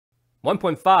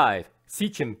1.5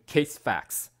 Xechem Case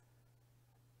Facts.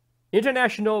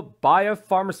 International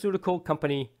Biopharmaceutical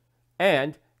Company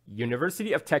and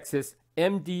University of Texas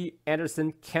MD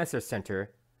Anderson Cancer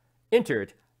Center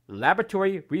entered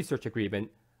laboratory research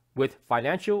agreement with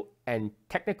financial and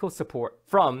technical support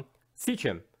from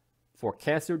Xechem for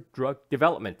cancer drug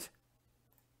development.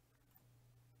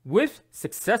 With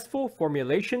successful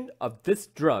formulation of this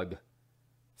drug,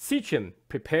 Xechem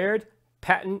prepared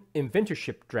patent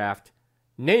inventorship draft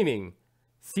naming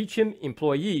Xechem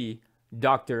employee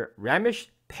Dr. Ramesh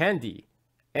Pandey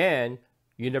and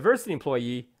university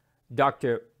employee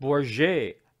Dr.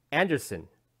 Borje Anderson.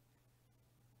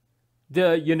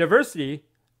 The university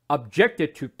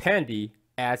objected to Pandey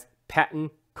as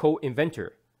patent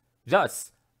co-inventor,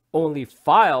 thus only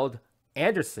filed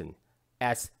Anderson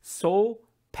as sole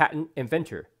patent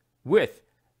inventor with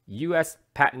U.S.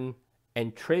 Patent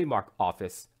and Trademark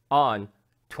Office on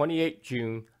 28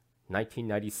 June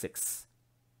 1996.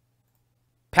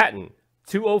 Patent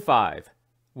 205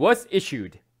 was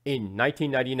issued in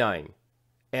 1999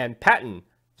 and Patent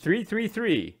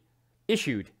 333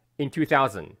 issued in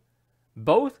 2000,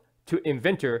 both to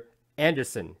inventor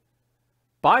Anderson,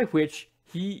 by which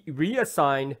he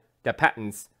reassigned the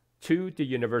patents to the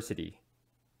university.